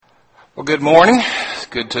Well, good morning. It's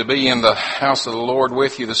good to be in the house of the Lord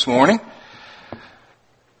with you this morning.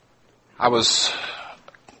 I was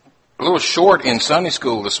a little short in Sunday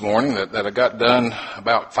school this morning that I got done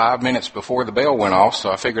about 5 minutes before the bell went off,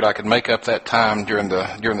 so I figured I could make up that time during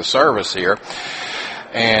the service here.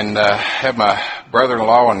 And had my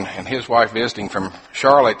brother-in-law and his wife visiting from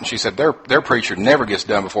Charlotte, and she said their preacher never gets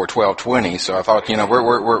done before 12:20. So I thought,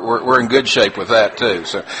 we're in good shape with that too.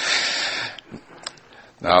 So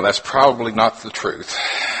no, that's probably not the truth.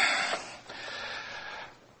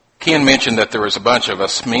 Ken mentioned that there was a bunch of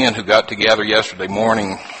us men who got together yesterday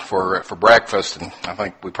morning for breakfast, and I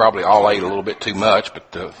think we probably all ate a little bit too much,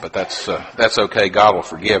 but that's okay. God will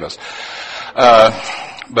forgive us.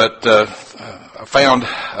 But I found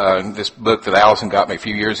this book that Allison got me a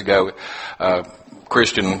few years ago,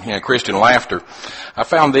 Christian Laughter. I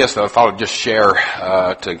found this that I thought I'd just share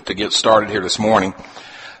to get started here this morning.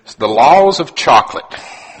 It's The Laws of Chocolate.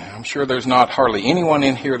 I'm sure there's not hardly anyone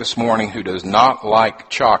in here this morning who does not like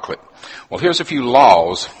chocolate. Well, here's a few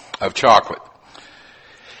laws of chocolate.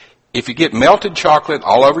 If you get melted chocolate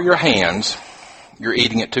all over your hands, you're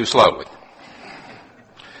eating it too slowly.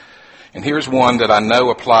 And here's one that I know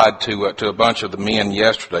applied to a bunch of the men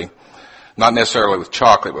yesterday, not necessarily with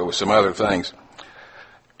chocolate, but with some other things.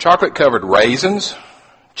 Chocolate-covered raisins,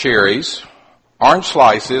 cherries, orange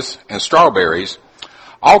slices, and strawberries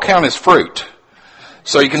all count as fruit,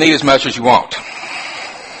 so you can eat as much as you want.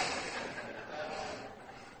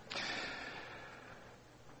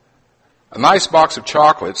 A nice box of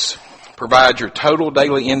chocolates provides your total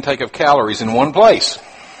daily intake of calories in one place.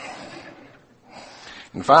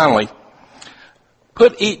 And finally,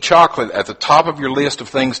 put eat chocolate at the top of your list of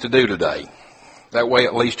things to do today. That way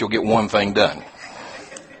at least you'll get one thing done.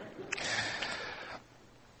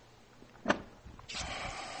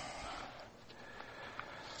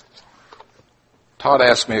 Todd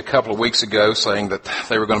asked me a couple of weeks ago, saying that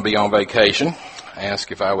they were going to be on vacation. I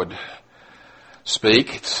asked if I would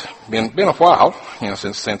speak. It's been a while,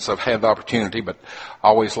 since I've had the opportunity, but I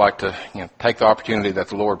always like to take the opportunity that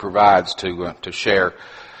the Lord provides to share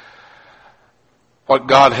what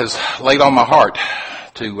God has laid on my heart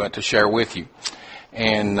to share with you.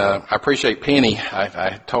 And I appreciate Penny.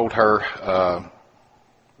 I told her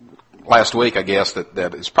last week, I guess, that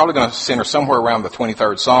it's probably going to center somewhere around the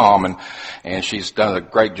 23rd Psalm, and she's done a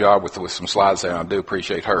great job with some slides there, and I do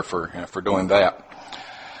appreciate her for doing that.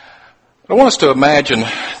 But I want us to imagine,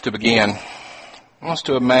 to begin, a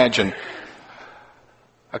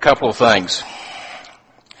couple of things.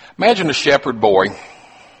 Imagine a shepherd boy,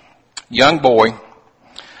 young boy,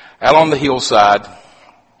 out on the hillside,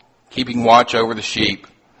 keeping watch over the sheep.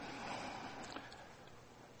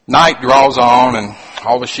 Night draws on, and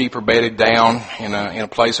all the sheep are bedded down in a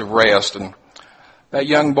place of rest, and that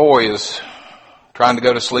young boy is trying to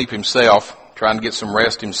go to sleep himself, trying to get some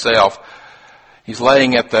rest himself. He's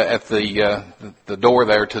laying at the door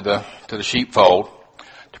there to the sheepfold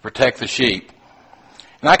to protect the sheep.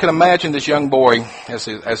 And I can imagine this young boy as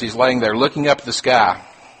he's laying there looking up at the sky,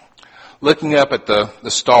 looking up at the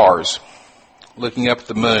stars, looking up at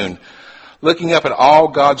the moon, looking up at all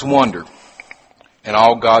God's wonder and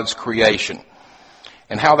all God's creation,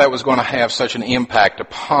 and how that was going to have such an impact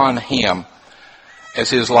upon him as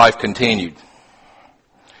his life continued.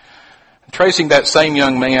 Tracing that same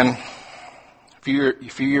young man a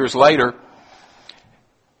few years later,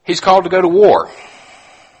 he's called to go to war.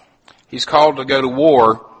 He's called to go to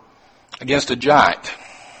war against a giant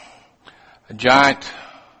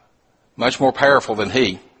much more powerful than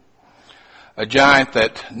he, a giant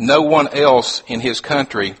that no one else in his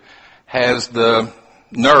country has the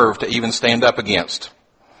nerve to even stand up against.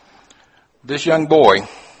 This young boy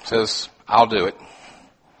says, I'll do it.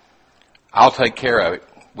 I'll take care of it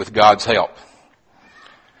with God's help.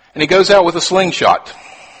 And he goes out with a slingshot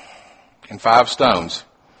and 5 stones,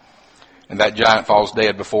 and that giant falls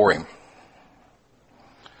dead before him.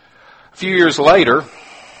 A few years later,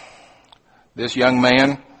 this young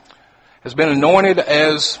man has been anointed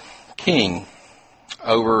as king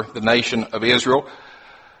over the nation of Israel,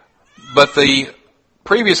 but the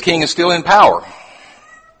previous king is still in power.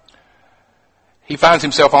 He finds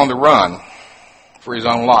himself on the run for his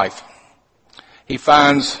own life. He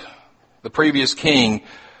finds the previous king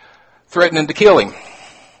threatening to kill him.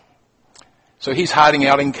 So he's hiding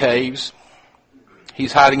out in caves.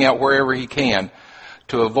 He's hiding out wherever he can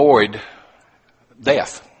to avoid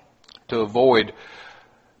death, to avoid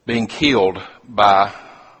being killed by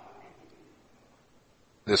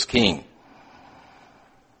this king.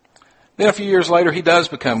 Then a few years later, he does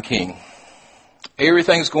become king.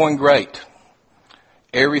 Everything's going great.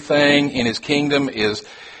 Everything in his kingdom is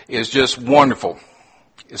just wonderful.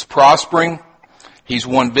 is prospering. He's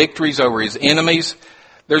won victories over his enemies.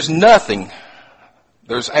 There's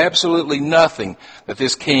absolutely nothing that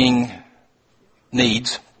this king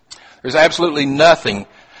needs. There's absolutely nothing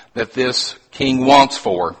that this king wants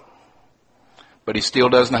for. But he still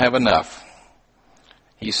doesn't have enough.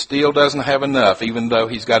 He still doesn't have enough, even though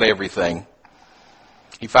he's got everything.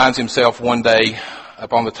 He finds himself one day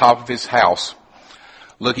up on the top of his house,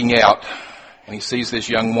 looking out, and he sees this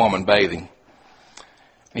young woman bathing.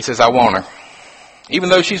 He says, I want her. Even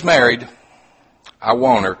though she's married, I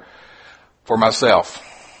want her for myself.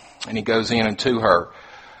 And he goes in and to her.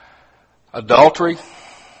 Adultery,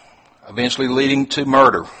 eventually leading to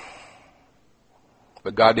murder.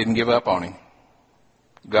 But God didn't give up on him.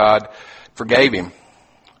 God forgave him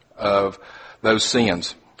of those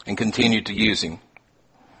sins and continued to use him.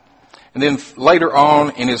 And then later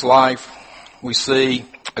on in his life, we see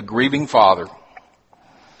a grieving father.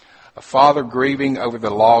 A father grieving over the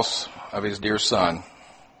loss of his dear son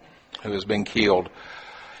who has been killed.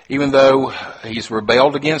 Even though he's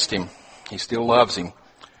rebelled against him, he still loves him.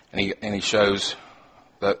 And he shows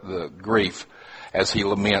the grief as he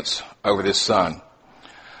laments over this son.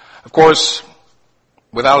 Of course,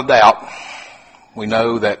 without a doubt, we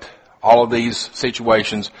know that all of these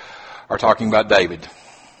situations are talking about David.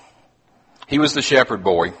 He was the shepherd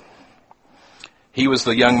boy. He was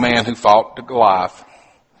the young man who fought Goliath.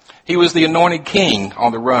 He was the anointed king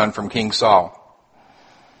on the run from King Saul.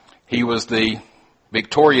 He was the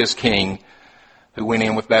victorious king who went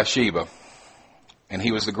in with Bathsheba. And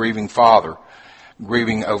he was the grieving father,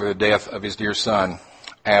 grieving over the death of his dear son,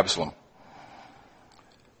 Absalom.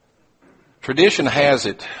 Tradition has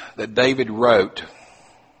it that David wrote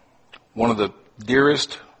one of the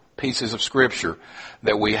dearest pieces of scripture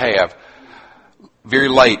that we have very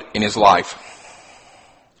late in his life.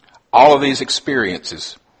 All of these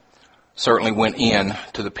experiences certainly went in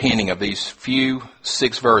to the penning of these few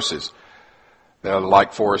 6 verses that I'd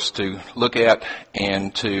like for us to look at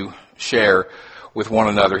and to share with one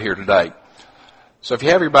another here today. So if you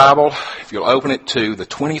have your Bible, if you'll open it to the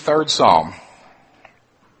 23rd Psalm.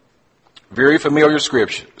 Very familiar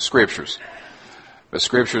scriptures, but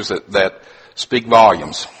scriptures that speak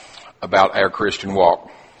volumes about our Christian walk.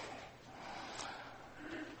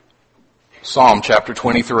 Psalm chapter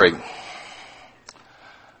 23.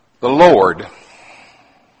 The Lord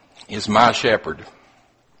is my shepherd.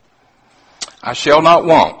 I shall not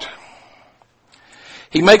want.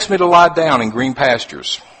 He makes me to lie down in green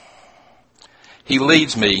pastures. He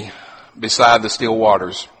leads me beside the still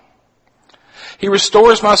waters. He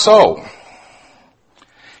restores my soul.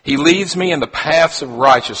 He leads me in the paths of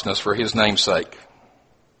righteousness for his name's sake.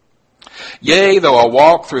 Yea, though I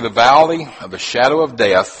walk through the valley of the shadow of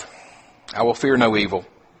death, I will fear no evil.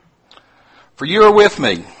 For you are with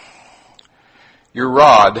me. Your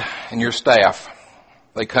rod and your staff,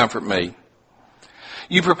 they comfort me.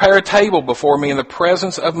 You prepare a table before me in the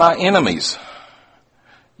presence of my enemies.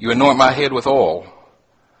 You anoint my head with oil.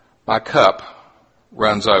 My cup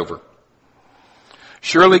runs over.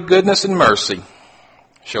 Surely goodness and mercy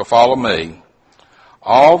shall follow me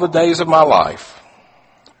all the days of my life,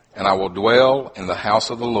 and I will dwell in the house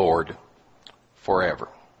of the Lord forever.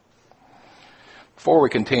 Before we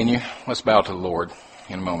continue, let's bow to the Lord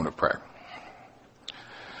in a moment of prayer.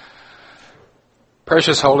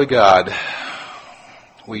 Precious holy God,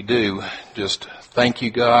 we do just thank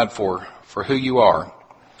you, God, for who you are.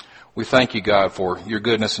 We thank you, God, for your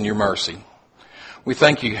goodness and your mercy. We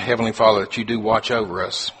thank you, Heavenly Father, that you do watch over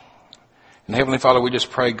us. And Heavenly Father, we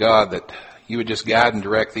just pray, God, that you would just guide and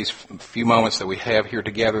direct these few moments that we have here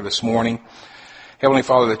together this morning. Heavenly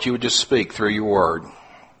Father, that you would just speak through your word.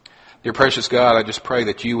 Dear precious God, I just pray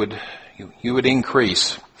that you would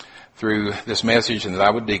increase through this message and that I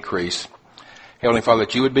would decrease. Heavenly Father,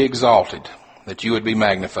 that you would be exalted, that you would be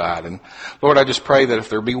magnified. And Lord, I just pray that if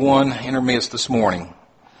there be one in our midst this morning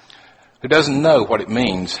who doesn't know what it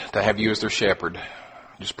means to have you as their shepherd,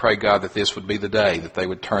 just pray, God, that this would be the day that they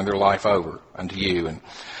would turn their life over unto you. And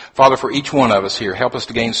Father, for each one of us here, help us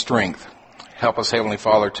to gain strength. Help us, Heavenly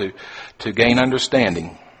Father, to gain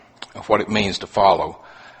understanding of what it means to follow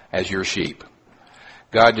as your sheep.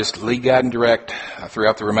 God, just lead, guide, and direct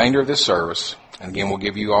throughout the remainder of this service. And again, we'll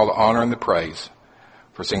give you all the honor and the praise.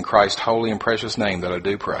 For it's in Christ's holy and precious name that I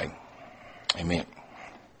do pray. Amen.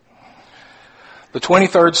 The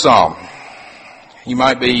 23rd Psalm. You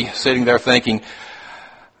might be sitting there thinking,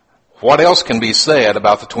 what else can be said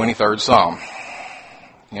about the 23rd Psalm?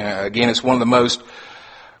 Again, it's one of the most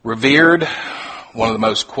revered, one of the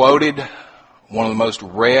most quoted, one of the most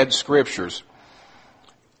read scriptures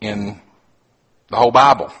in the whole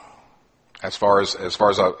Bible. as far as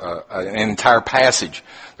an entire passage.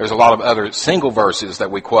 There's a lot of other single verses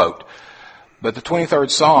that we quote. But the 23rd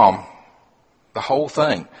Psalm, the whole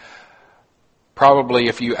thing, probably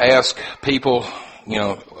if you ask people,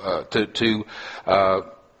 to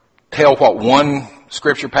tell what one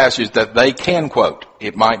scripture passage that they can quote,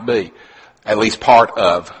 it might be at least part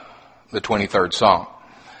of the 23rd Psalm.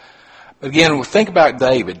 But again, think about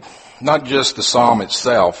David, not just the Psalm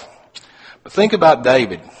itself, but think about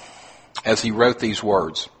David as he wrote these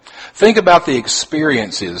words. Think about the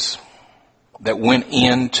experiences that went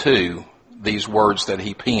into these words that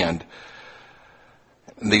he penned,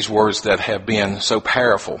 and these words that have been so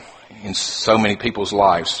powerful in so many people's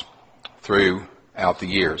lives throughout the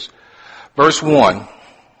years. Verse 1,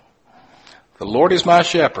 the Lord is my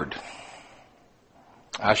shepherd,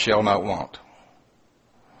 I shall not want.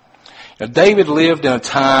 Now, David lived in a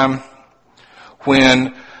time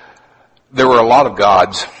when there were a lot of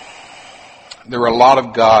gods. There were a lot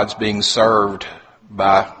of gods being served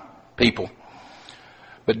by people.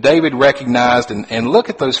 But David recognized, and look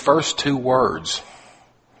at those first two words.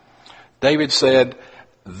 David said,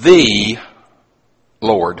 the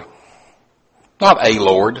Lord. Not a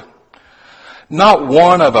Lord. Not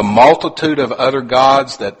one of a multitude of other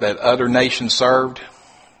gods that other nations served.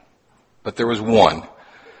 But there was one.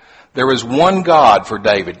 There was one God for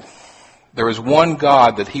David. There was one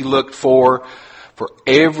God that he looked for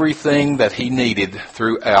everything that he needed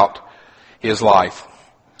throughout his life.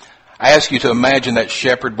 I ask you to imagine that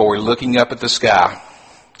shepherd boy looking up at the sky,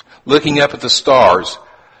 looking up at the stars.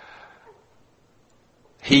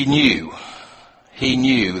 He knew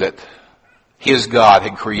that his God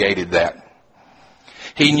had created that.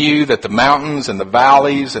 He knew that the mountains and the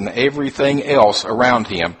valleys and everything else around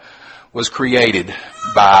him was created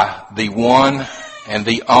by the one and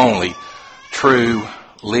the only true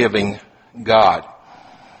living God.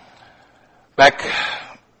 Back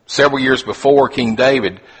several years before King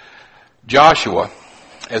David, Joshua,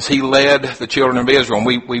 as he led the children of Israel,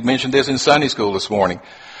 and we mentioned this in Sunday school this morning,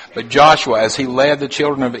 but Joshua, as he led the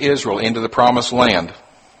children of Israel into the promised land,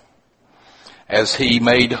 as he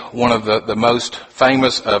made one of the most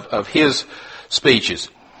famous of his speeches,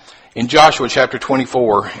 in Joshua chapter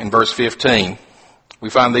 24 and verse 15, we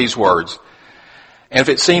find these words, and if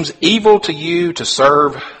it seems evil to you to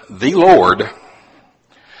serve the Lord,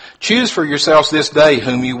 choose for yourselves this day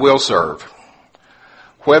whom you will serve,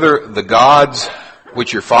 whether the gods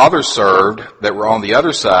which your fathers served that were on the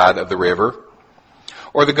other side of the river,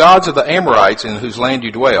 or the gods of the Amorites in whose land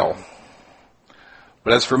you dwell.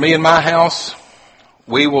 But as for me and my house,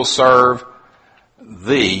 we will serve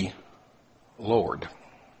the Lord.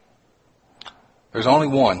 There's only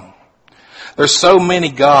one. There's so many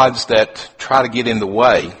gods that try to get in the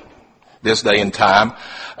way this day and time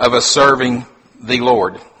of us serving the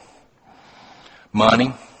Lord.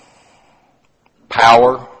 Money,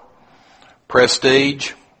 power,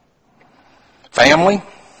 prestige, family,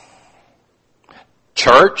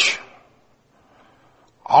 church,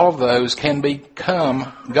 all of those can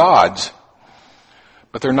become gods,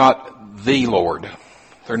 but they're not the Lord.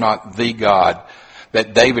 They're not the God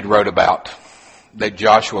that David wrote about, that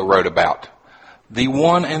Joshua wrote about. The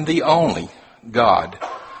one and the only God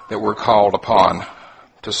that we're called upon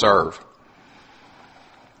to serve.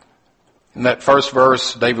 In that first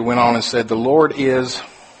verse, David went on and said, the Lord is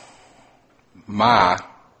my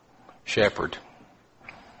shepherd.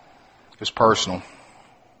 It's personal.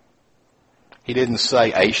 He didn't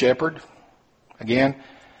say a shepherd. Again,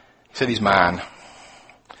 he said he's mine.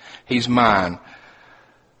 He's mine.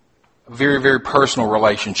 A very, very personal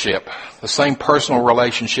relationship. The same personal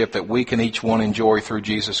relationship that we can each one enjoy through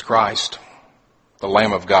Jesus Christ, the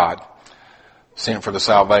Lamb of God, sent for the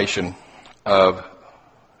salvation of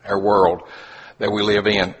our world that we live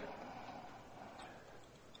in.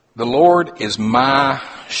 The Lord is my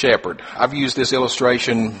shepherd. I've used this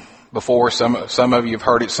illustration before. Some of you have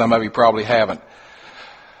heard it, some of you probably haven't.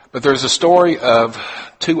 But there's a story of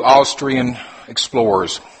two Austrian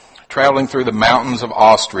explorers traveling through the mountains of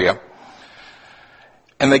Austria.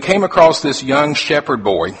 And they came across this young shepherd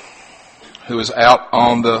boy who was out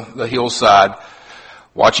on the hillside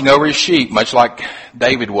watching over his sheep, much like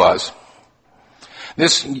David was.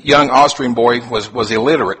 This young Austrian boy was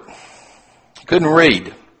illiterate. He couldn't read.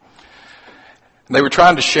 And they were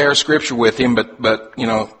trying to share scripture with him, but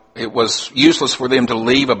it was useless for them to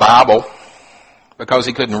leave a Bible because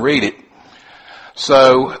he couldn't read it.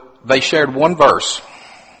 So they shared one verse.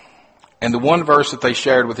 And the one verse that they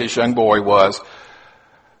shared with this young boy was,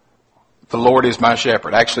 the Lord is my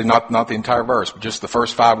shepherd. Actually, not the entire verse, but just the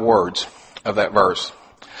first 5 words of that verse.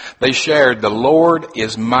 They shared, the Lord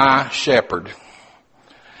is my shepherd,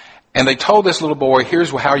 And they told this little boy,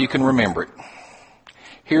 here's how you can remember it.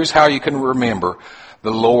 Here's how you can remember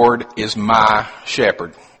the Lord is my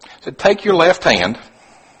shepherd. So take your left hand,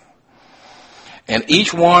 and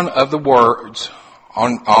each one of the words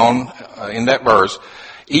in that verse,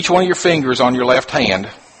 each one of your fingers on your left hand,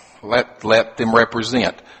 let them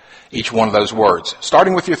represent each one of those words.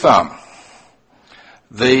 Starting with your thumb.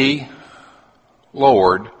 The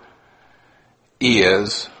Lord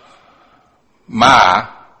is my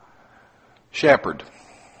shepherd.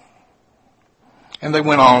 And they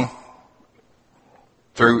went on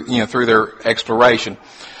through their exploration.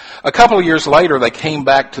 A couple of years later, they came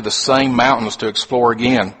back to the same mountains to explore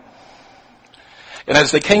again. And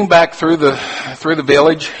as they came back through the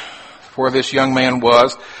village where this young man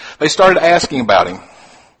was, they started asking about him.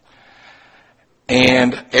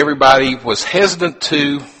 And everybody was hesitant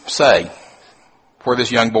to say where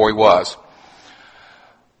this young boy was.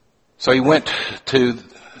 So he went to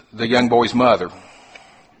the young boy's mother.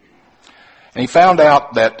 And he found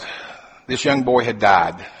out that this young boy had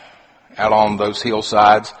died out on those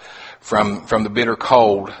hillsides from the bitter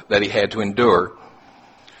cold that he had to endure.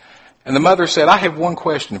 And the mother said, I have one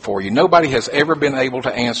question for you. Nobody has ever been able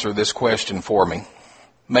to answer this question for me.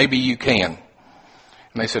 Maybe you can.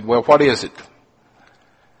 And they said, well, what is it?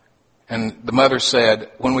 And the mother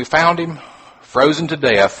said, when we found him frozen to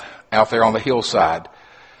death out there on the hillside,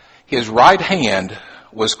 his right hand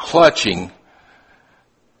was clutching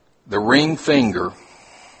the ring finger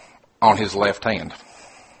on his left hand.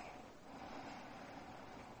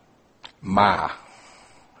 My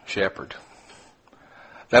shepherd.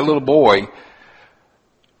 That little boy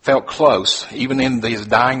felt close, even in these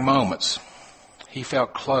dying moments. He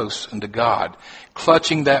felt close unto God,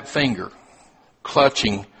 clutching that finger,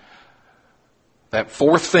 clutching that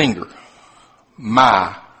fourth finger,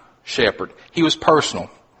 my shepherd. He was personal.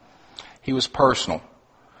 He was personal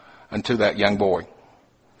unto that young boy.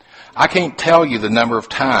 I can't tell you the number of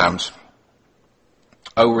times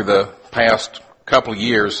over the past couple of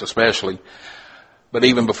years especially, but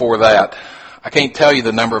even before that, I can't tell you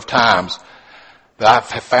the number of times that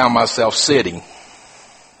I've found myself sitting,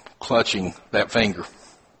 clutching that finger.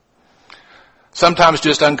 Sometimes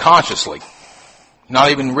just unconsciously,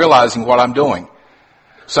 not even realizing what I'm doing.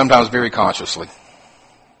 Sometimes very consciously,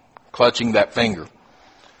 clutching that finger.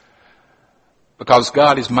 Because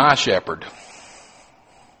God is my shepherd.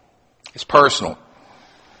 It's personal.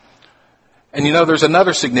 And there's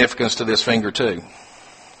another significance to this finger too.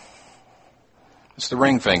 It's the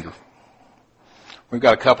ring finger. We've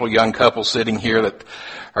got a couple of young couples sitting here that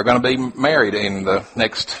are going to be married in the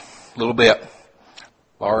next little bit.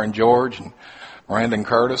 Laura and George and Miranda and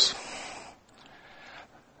Curtis.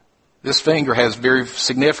 This finger has very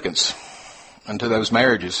significance unto those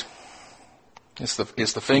marriages. It's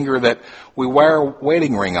the finger that we wear a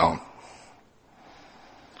wedding ring on.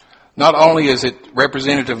 Not only is it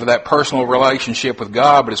representative of that personal relationship with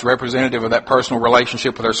God, but it's representative of that personal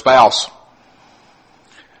relationship with our spouse.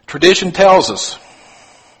 Tradition tells us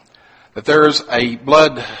that there's a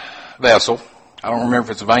blood vessel. I don't remember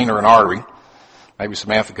if it's a vein or an artery. Maybe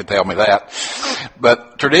Samantha could tell me that.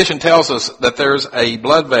 But tradition tells us that there's a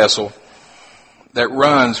blood vessel that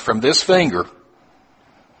runs from this finger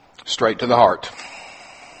straight to the heart.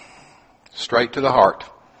 Straight to the heart.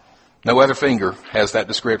 No other finger has that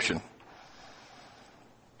description.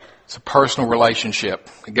 It's a personal relationship.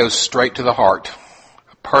 It goes straight to the heart.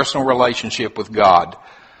 A personal relationship with God.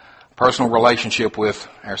 A personal relationship with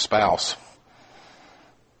our spouse.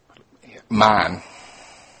 Mine.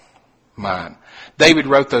 David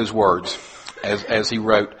wrote those words as he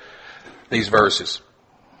wrote these verses.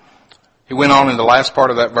 He went on in the last part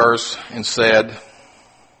of that verse and said,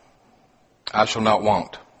 I shall not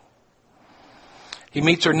want. He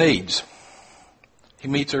meets our needs. He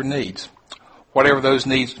meets our needs, whatever those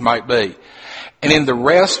needs might be. And in the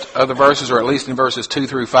rest of the verses, or at least in verses 2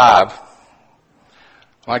 through 5,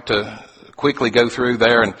 I'd like to quickly go through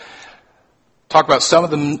there and talk about some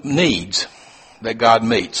of the needs that God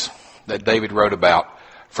meets, that David wrote about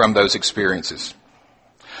from those experiences.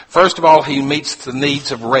 First of all, he meets the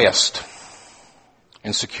needs of rest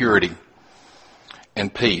and security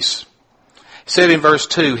and peace. He said in verse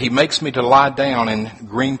 2, he makes me to lie down in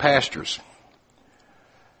green pastures.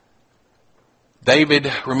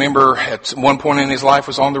 David, remember, at one point in his life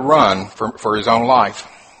was on the run for his own life.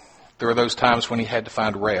 There were those times when he had to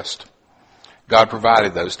find rest. God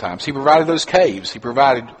provided those times. He provided those caves. He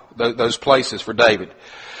provided those places for David.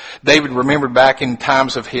 David remembered back in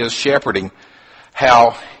times of his shepherding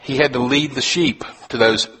how he had to lead the sheep to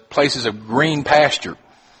those places of green pasture.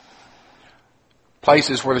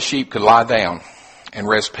 Places where the sheep could lie down and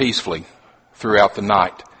rest peacefully throughout the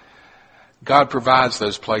night. God provides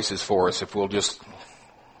those places for us if we'll just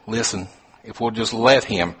listen, if we'll just let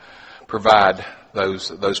Him provide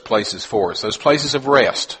those places for us, those places of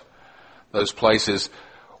rest, those places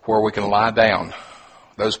where we can lie down,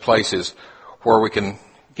 those places where we can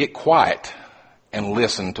get quiet and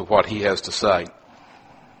listen to what He has to say.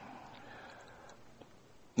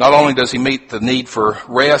 Not only does He meet the need for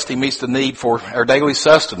rest, He meets the need for our daily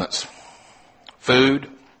sustenance, food,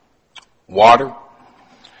 water.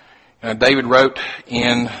 David wrote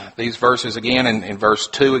in these verses again, in verse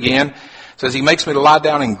 2 again, says, He makes me to lie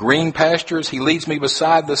down in green pastures. He leads me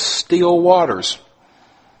beside the still waters.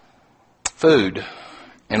 Food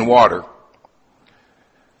and water.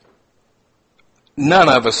 None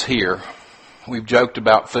of us here, we've joked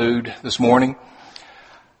about food this morning.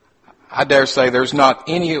 I dare say there's not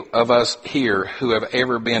any of us here who have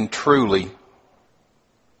ever been truly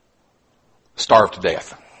starved to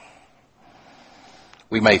death.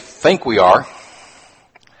 We may think we are.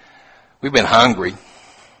 We've been hungry,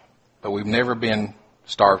 but we've never been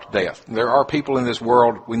starved to death. There are people in this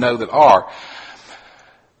world we know that are,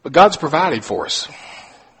 but God's provided for us.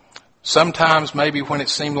 Sometimes maybe when it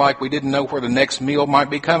seemed like we didn't know where the next meal might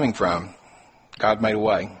be coming from, God made a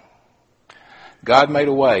way. God made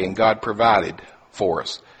a way and God provided for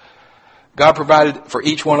us. God provided for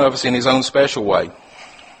each one of us in His own special way.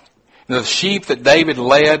 The sheep that David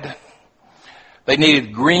led, they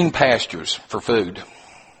needed green pastures for food.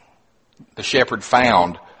 The shepherd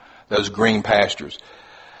found those green pastures.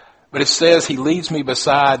 But it says He leads me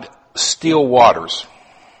beside still waters.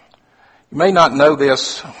 You may not know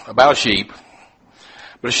this about sheep,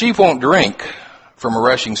 but a sheep won't drink from a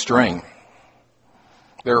rushing stream.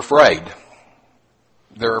 They're afraid.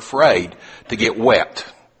 They're afraid to get wet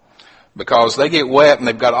because they get wet and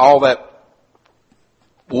they've got all that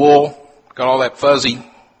wool, got all that fuzzy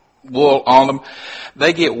wool on them.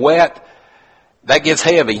 They get wet, that gets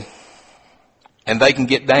heavy, and they can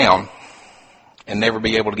get down and never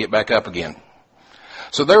be able to get back up again.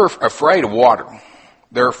 So they're afraid of water.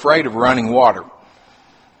 They're afraid of running water.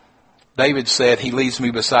 David said, He leads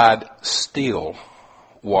me beside still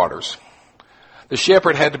waters. The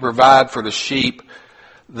shepherd had to provide for the sheep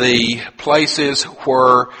the places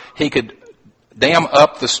where he could dam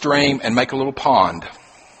up the stream and make a little pond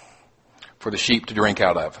for the sheep to drink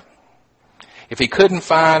out of. If he couldn't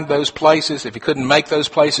find those places, if he couldn't make those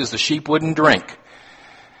places, the sheep wouldn't drink.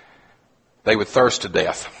 They would thirst to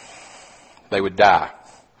death. They would die.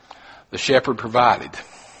 The shepherd provided.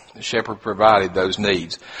 The shepherd provided those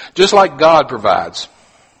needs. Just like God provides.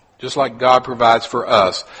 Just like God provides for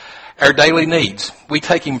us. Our daily needs. We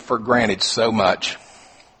take Him for granted so much.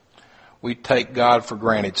 We take God for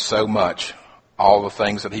granted so much. All the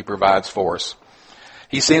things that He provides for us.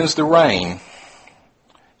 He sends the rain.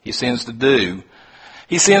 He sends the dew.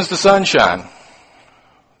 He sends the sunshine.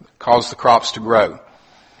 Cause the crops to grow.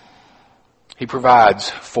 He provides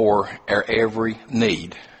for our every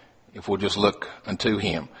need if we'll just look unto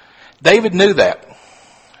Him. David knew that.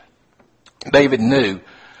 David knew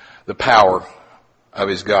the power of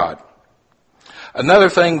his God. Another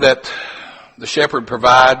thing that the shepherd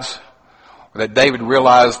provides, or that David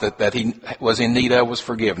realized that he was in need of, was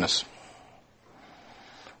forgiveness.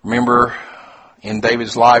 Remember, in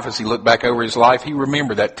David's life, as he looked back over his life, he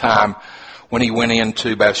remembered that time when he went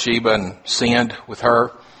into Bathsheba and sinned with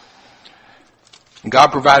her. And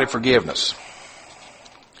God provided forgiveness.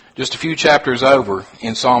 Just a few chapters over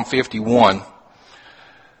in Psalm 51,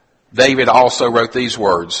 David also wrote these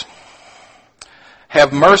words.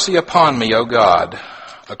 Have mercy upon me, O God,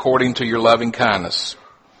 according to your loving kindness.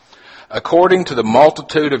 According to the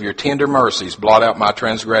multitude of your tender mercies, blot out my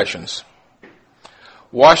transgressions.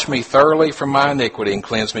 Wash me thoroughly from my iniquity and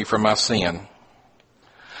cleanse me from my sin.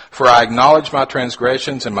 For I acknowledge my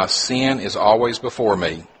transgressions and my sin is always before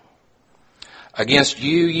me. Against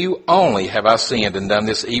you only have I sinned and done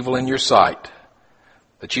this evil in your sight,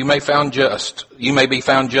 that you may be found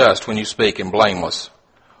just when you speak and blameless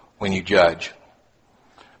when you judge.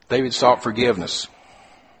 David sought forgiveness,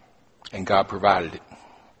 and God provided it.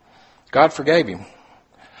 God forgave him.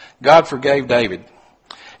 God forgave David,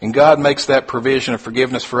 and God makes that provision of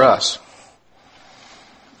forgiveness for us.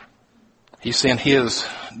 He sent His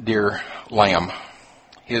dear Lamb,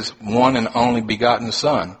 His one and only begotten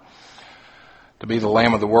Son, to be the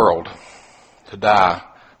Lamb of the world, to die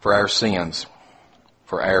for our sins,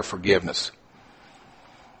 for our forgiveness.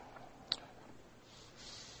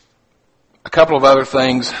 A couple of other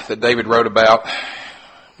things that David wrote about,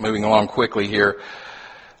 moving along quickly here.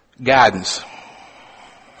 Guidance.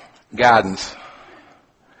 Guidance.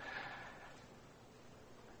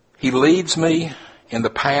 He leads me in the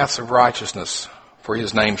paths of righteousness for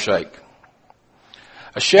His name's sake.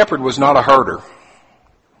 A shepherd was not a herder.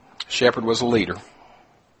 A shepherd was a leader.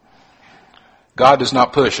 God does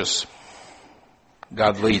not push us.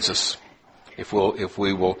 God leads us if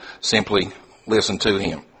we will simply listen to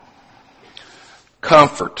Him.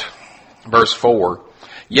 Comfort. Verse 4.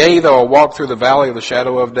 Yea, though I walk through the valley of the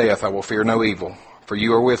shadow of death, I will fear no evil. For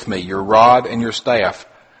you are with me. Your rod and your staff,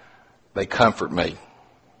 they comfort me.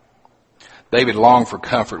 David longed for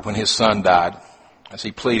comfort when his son died, as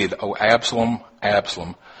he pleaded, "O Absalom,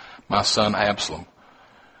 Absalom, my son Absalom."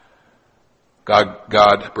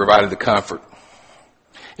 God provided the comfort.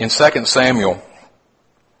 In 2 Samuel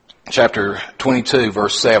chapter 22,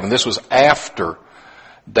 verse 7, this was after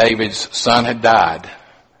David's son had died,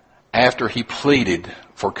 after he pleaded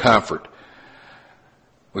for comfort.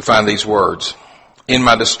 We find these words. In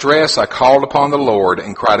my distress I called upon the Lord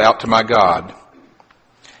and cried out to my God.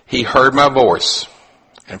 He heard my voice,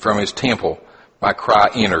 and from his temple my cry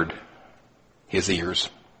entered his ears.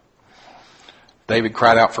 David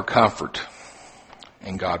cried out for comfort,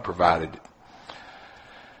 and God provided it.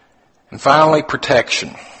 And finally,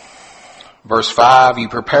 protection. Verse 5, you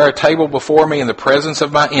prepare a table before me in the presence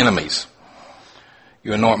of my enemies.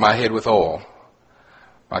 You anoint my head with oil.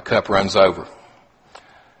 My cup runs over.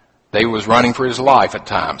 David was running for his life at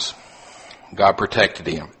times. God protected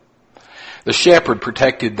him. The shepherd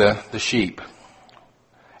protected the sheep.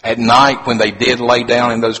 At night, when they did lay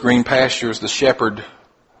down in those green pastures, the shepherd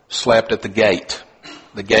slept at the gate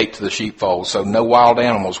to the sheepfold, so no wild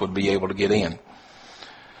animals would be able to get in.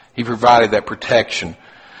 He provided that protection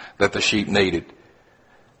that the sheep needed.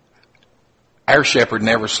 Our shepherd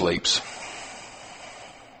never sleeps.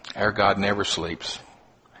 Our God never sleeps,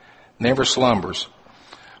 never slumbers,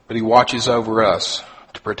 but He watches over us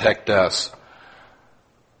to protect us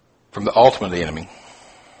from the ultimate enemy,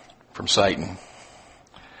 from Satan.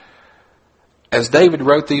 As David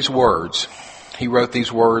wrote these words, he wrote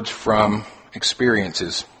these words from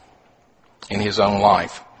experiences in his own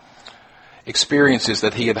life, experiences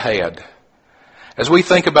that he had had. As we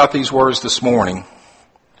think about these words this morning,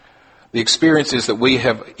 the experiences that we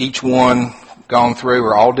have each one gone through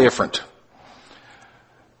are all different.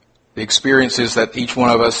 The experiences that each one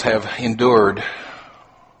of us have endured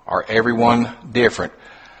are every one different.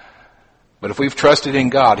 But if we've trusted in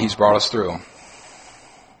God, He's brought us through them.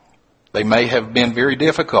 They may have been very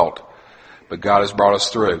difficult, but God has brought us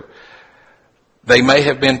through. They may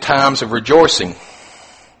have been times of rejoicing,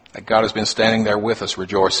 that God has been standing there with us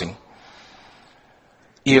rejoicing,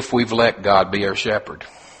 if we've let God be our shepherd.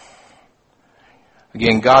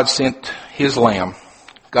 Again, God sent His Lamb.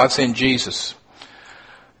 God sent Jesus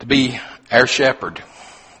to be our shepherd,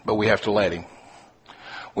 but we have to let Him.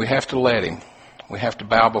 We have to let Him. We have to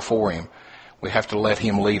bow before Him. We have to let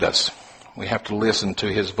Him lead us. We have to listen to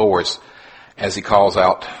His voice as He calls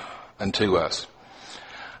out unto us.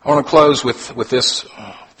 I want to close with this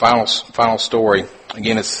final story.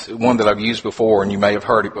 Again, it's one that I've used before, and you may have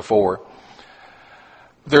heard it before.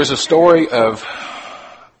 There's a story of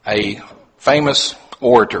a famous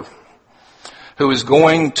orator who is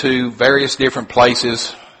going to various different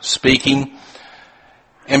places speaking,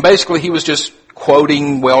 and basically he was just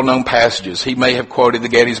quoting well-known passages. He may have quoted the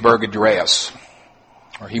Gettysburg Address,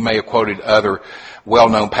 or he may have quoted other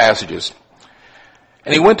well-known passages.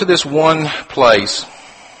 And he went to this one place,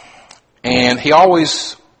 and he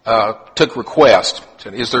always took requests. He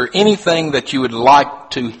said, is there anything that you would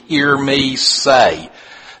like to hear me say,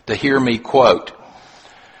 to hear me quote?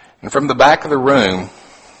 And from the back of the room,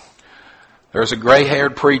 there was a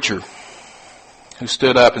gray-haired preacher who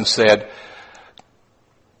stood up and said,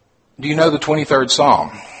 do you know the 23rd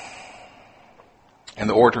Psalm? And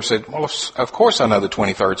the orator said, well, of course I know the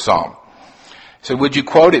 23rd Psalm. He said, would you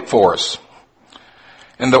quote it for us?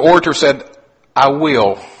 And the orator said, I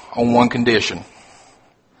will, on one condition.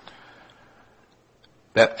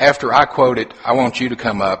 That after I quote it, I want you to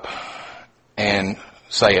come up and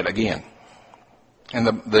say it again. And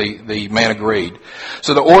the man agreed.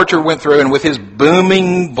 So the orator went through, and with his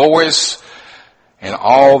booming voice and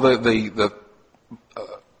all the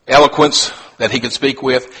eloquence that he could speak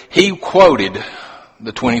with, he quoted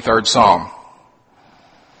the 23rd Psalm.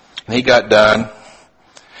 And he got done,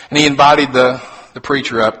 and he invited the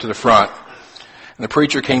preacher up to the front. And the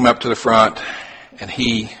preacher came up to the front, and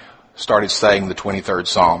he started saying the 23rd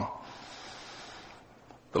Psalm.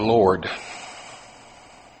 The Lord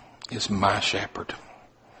is my shepherd.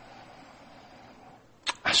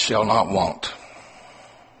 I shall not want.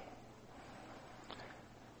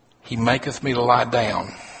 He maketh me to lie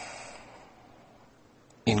down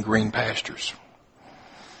in green pastures.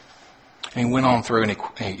 And he went on through,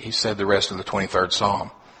 and he said the rest of the 23rd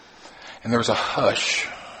Psalm. And there was a hush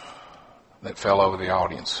that fell over the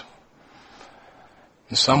audience.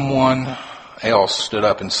 And someone else stood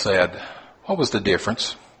up and said, "What was the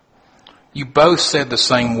difference? You both said the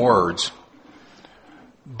same words,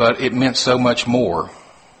 but it meant so much more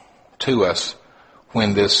to us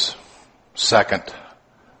when this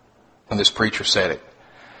preacher said it."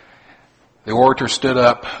 The orator stood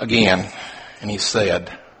up again and he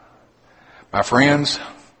said, "My friends,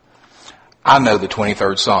 I know the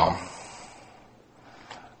 23rd Psalm.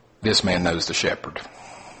 This man knows the shepherd."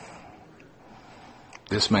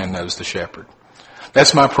 This man knows the shepherd.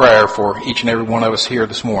 That's my prayer for each and every one of us here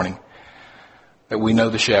this morning, that we know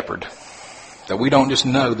the shepherd. That we don't just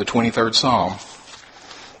know the 23rd Psalm,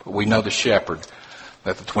 but we know the shepherd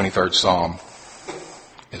that the 23rd Psalm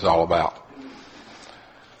is all about.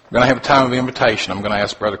 We're going to have a time of invitation. I'm going to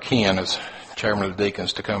ask Brother Ken, as chairman of the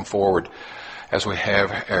deacons, to come forward as we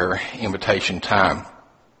have our invitation time.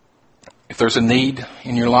 If there's a need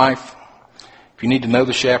in your life, if you need to know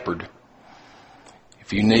the shepherd,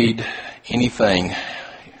 if you need anything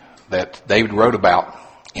that David wrote about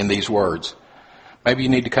in these words, maybe you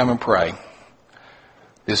need to come and pray.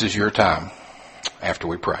 This is your time after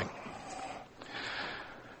we pray.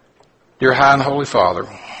 Dear High and Holy Father,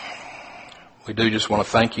 we do just want to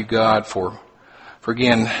thank you, God, for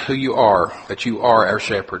again who you are, that you are our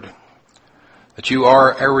shepherd, that you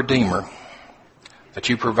are our Redeemer, that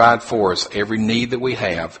you provide for us every need that we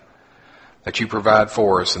have, that you provide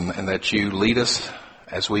for us, and that you lead us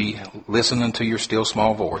as we listen unto your still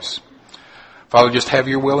small voice. Father, just have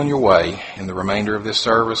your will and your way in the remainder of this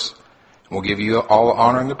service, and we'll give you all the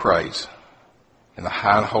honor and the praise. In the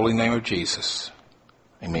high and holy name of Jesus,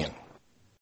 amen.